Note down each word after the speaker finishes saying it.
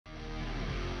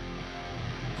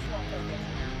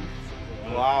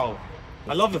Wow.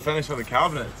 I love the finish of the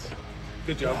cabinets.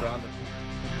 Good job, Brandon.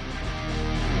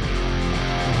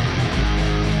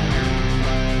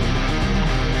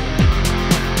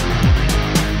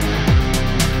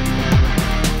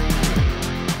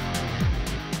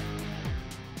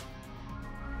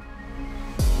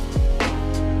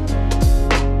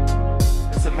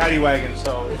 It's a paddy wagon,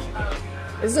 so.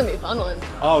 This is gonna be a fun one.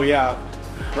 Oh, yeah.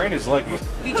 Brandon's lucky.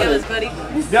 You jealous, buddy?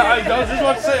 Yeah, I was just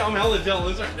about to say, I'm hella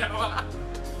jealous right now.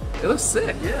 It looks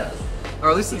sick, yeah. Or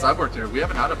at least since I've worked here, we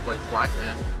haven't had a black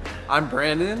van. I'm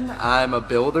Brandon. I'm a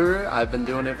builder. I've been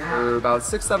doing it for about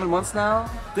 6-7 months now.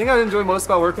 The thing I enjoy most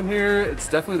about working here, it's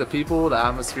definitely the people, the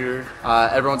atmosphere.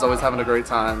 Everyone's always having a great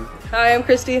time. Hi, I'm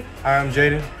Christy. Hi, I'm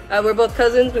Jaden. We're both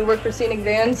cousins. We work for Scenic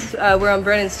Vans. We're on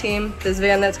Brennan's team. This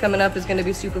van that's coming up is going to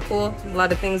be super cool. A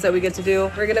lot of things that we get to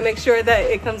do. We're going to make sure that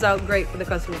it comes out great for the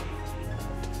customer.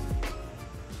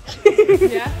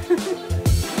 Yeah.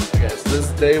 Okay, so this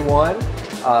is day one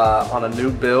on a new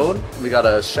build. We got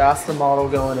a Shasta model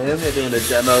going in. We're doing a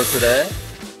demo today.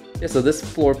 Yeah, so this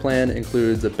floor plan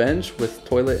includes a bench with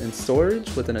toilet and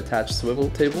storage with an attached swivel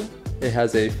table. It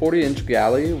has a 40-inch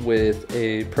galley with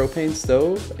a propane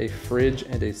stove, a fridge,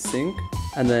 and a sink.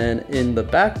 And then in the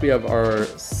back, we have our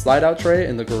slide-out tray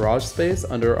in the garage space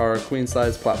under our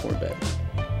queen-size platform bed.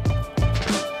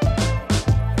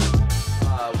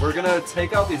 We're gonna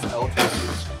take out these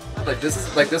L-tables.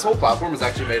 This whole platform is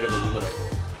actually made of aluminum.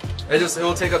 It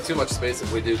will take up too much space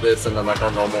if we do this and then like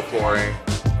our normal flooring.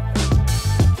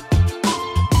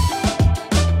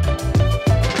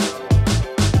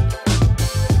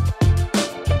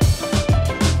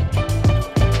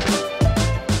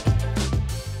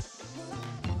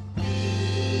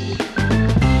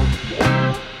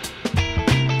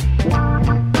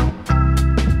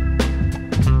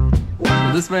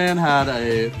 This van had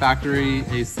a factory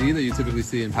AC that you typically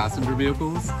see in passenger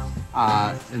vehicles,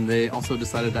 and they also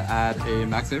decided to add a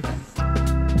MaxxAir fan.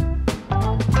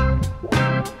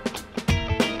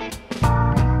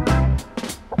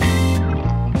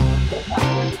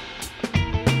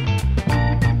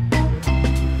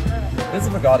 This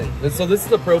is a Galley. So this is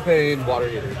the propane water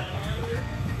heater.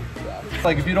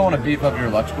 Like if you don't want to beef up your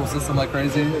electrical system like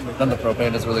crazy, then the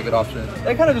propane is a really good option.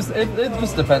 It kind of just it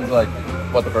just depends like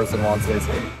what the person wants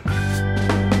basically.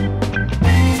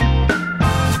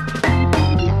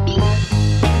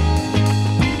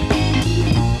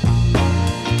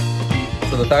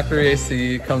 So the factory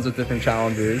AC comes with different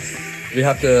challenges. We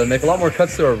have to make a lot more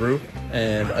cuts to our roof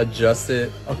and adjust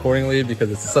it accordingly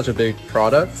because it's such a big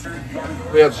product.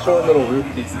 We have short little roof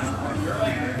pieces.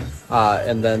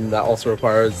 And then that also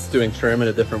requires doing trim in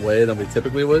a different way than we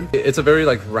typically would. It's a very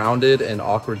like rounded and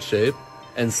awkward shape.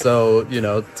 And so, you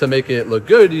know, to make it look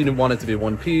good, you want it to be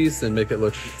one piece and make it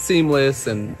look seamless.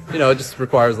 And, you know, it just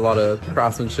requires a lot of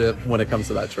craftsmanship when it comes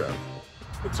to that trim.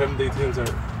 The trim details are...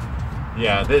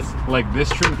 Yeah, this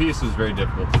trim piece was very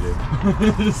difficult to do.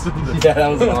 Yeah, that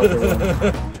was an awkward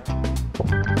one.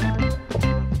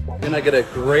 And I get a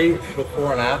great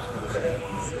before and after.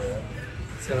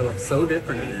 It's gonna look so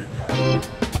different in here.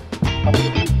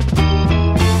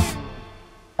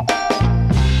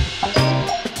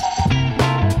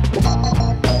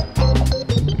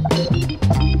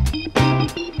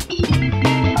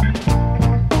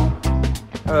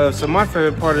 So my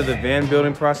favorite part of the van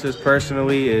building process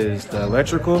personally is the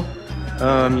electrical.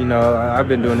 You know, I've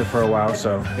been doing it for a while,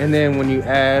 so. And then when you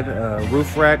add a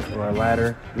roof rack or a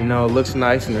ladder, you know, it looks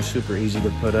nice and it's super easy to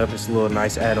put up. It's a little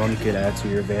nice add-on you could add to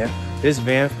your van. This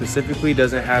van specifically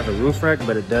doesn't have a roof rack,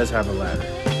 but it does have a ladder.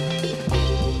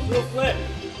 Little flip.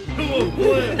 Little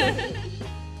flip.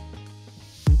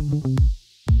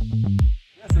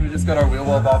 So we just got our wheel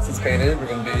well boxes painted. We're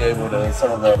going to be able to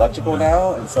start on the electrical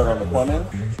now and start on the plumbing.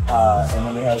 And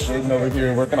then we have Jaden over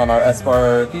here working on our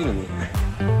Espar heater.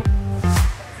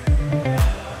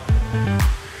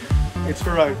 It's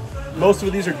for most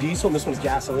of these are diesel and this one's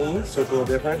gasoline, so it's a little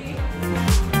different.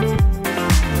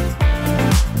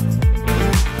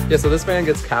 Yeah, so this van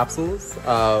gets capsules.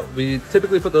 We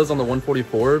typically put those on the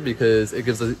 144 because it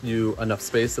gives you enough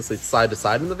space to sleep side to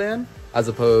side in the van, as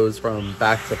opposed from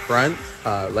back to front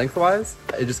lengthwise.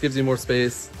 It just gives you more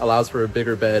space, allows for a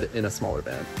bigger bed in a smaller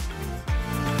van.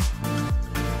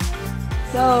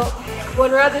 So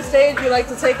when we're at this stage, we like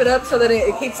to tape it up so that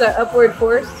it keeps that upward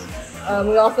force.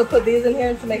 We also put these in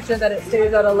here to make sure that it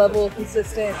stays at a level,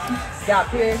 consistent gap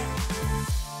here.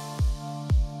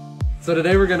 So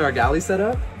today we're getting our galley set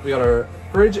up. We got our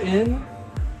fridge in,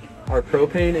 our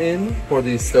propane in for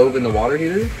the stove and the water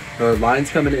heater. Our lines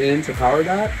coming in to power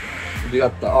that. We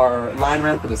got our line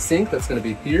ramp for the sink that's going to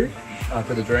be here.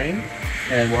 for the drain,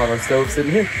 and we'll have our stove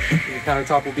sitting here. The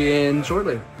countertop will be in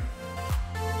shortly.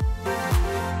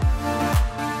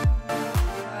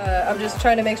 I'm just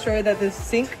trying to make sure that this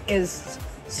sink is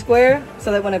square so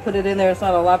that when I put it in there, it's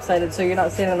not all lopsided. So you're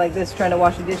not standing like this trying to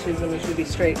wash the dishes, and it should be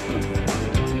straight.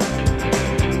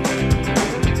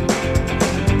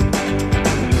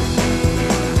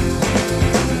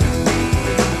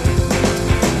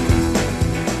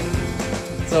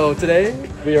 So today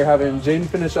we are having Jaden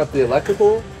finish up the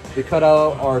electrical. We cut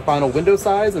out our final window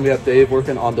size, and we have Dave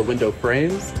working on the window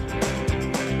frames.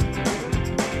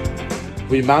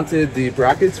 We mounted the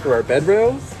brackets for our bed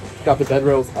rails, got the bed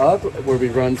rails up where we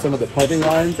run some of the piping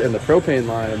lines and the propane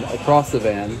line across the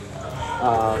van.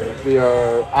 We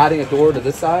are adding a door to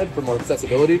this side for more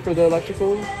accessibility for the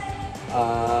electrical.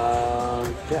 Yeah,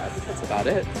 I think that's about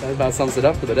it. That about sums it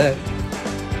up for the day.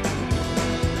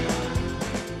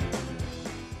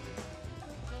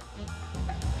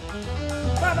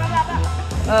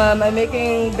 I'm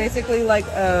making basically like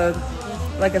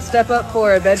a step up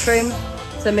for a bed frame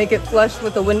to make it flush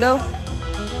with the window.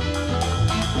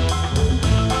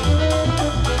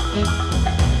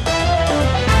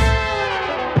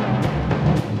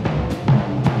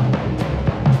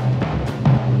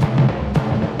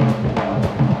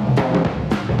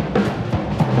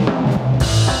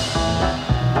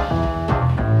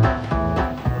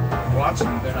 Watching,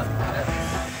 they're not that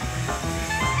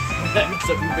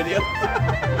a video.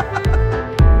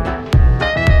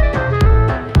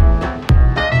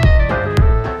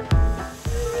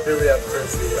 Here we have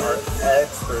Chrissy, our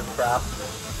expert craft,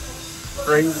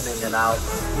 straightening it out.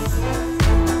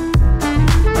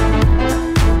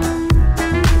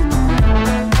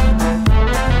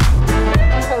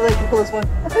 Probably like the coolest one.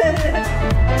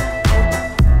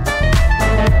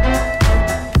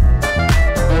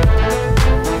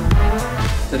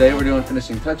 Today we're doing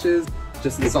finishing touches.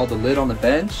 Just installed the lid on the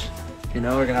bench. You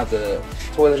know, we're gonna have the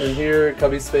toilet in here,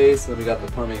 cubby space, and then we got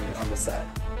the plumbing on the side.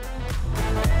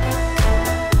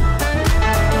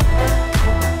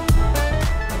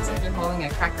 It's like you're holding a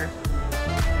cracker.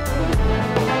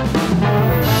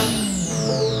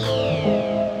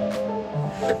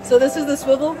 So this is the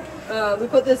swivel. We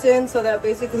put this in so that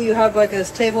basically you have like this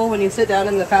table when you sit down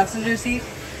in the passenger seat.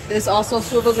 This also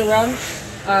swivels around.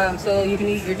 So you can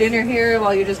eat your dinner here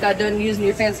while you just got done using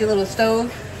your fancy little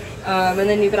stove. And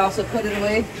then you can also put it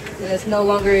away. And it's no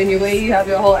longer in your way. You have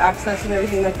your whole access and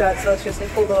everything like that. So it's just a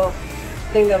cool little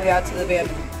thing that we add to the van.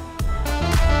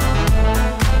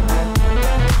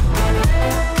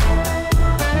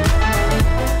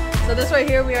 So this right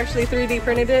here, we actually 3D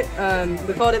printed it.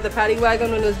 We called it the paddy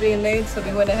wagon when it was being made. So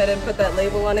we went ahead and put that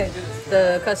label on it.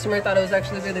 The customer thought it was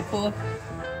actually really cool.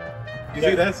 You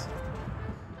see this?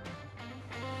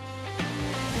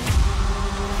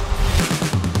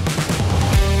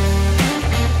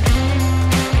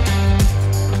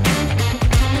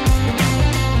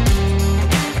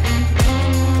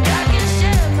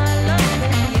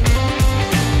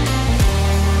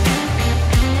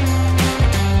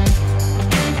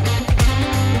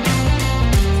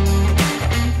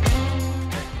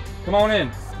 Come on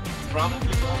in.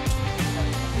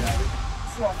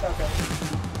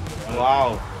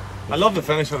 Wow. I love the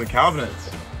finish of the cabinets.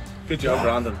 Good job,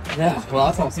 Brandon. Yeah, well,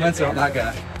 that's on Spencer on that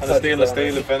guy. And the stainless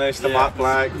steel finish, the matte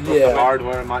black, the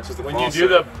hardware matches the When you faucet. do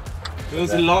the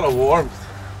There's a lot of warmth.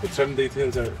 The trim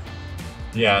details are.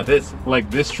 yeah,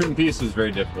 this trim piece is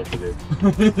very difficult to do.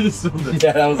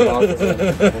 Yeah, that was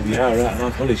awesome. Yeah, right.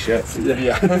 Man, holy shit.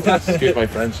 Yeah. Excuse my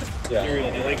French. Yeah.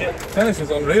 You like it? Finish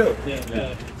is unreal.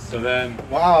 Yeah. So then,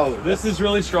 Wow. this is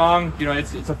really strong. You know,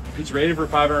 it's rated for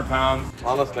 500 pounds.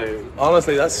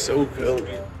 Honestly, that's so cool.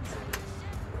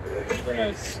 Very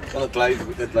nice. Well, it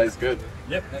lies good.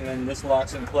 Yep. And then this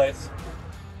locks in place.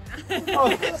 Did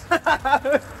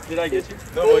I get you?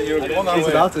 No, but you're going that He's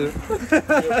way. about to. You're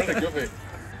pretty goofy.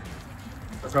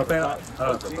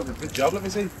 Good job, let me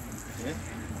see.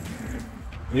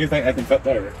 You think I can fit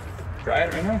there? Try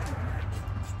it right now.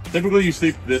 Typically you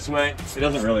sleep this way. It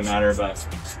doesn't really matter, but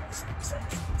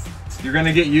you're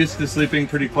gonna get used to sleeping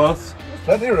pretty close.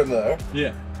 Plenty of room there.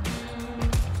 Yeah.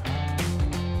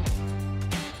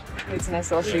 It's a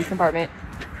nice little shoe compartment.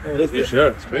 Yeah, sure,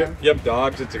 it's great. You have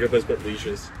dogs, it's a good place to put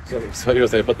leashes. So you gonna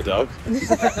say put the dog?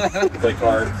 Play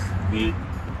cards, meat.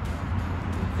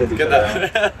 Get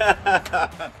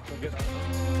that.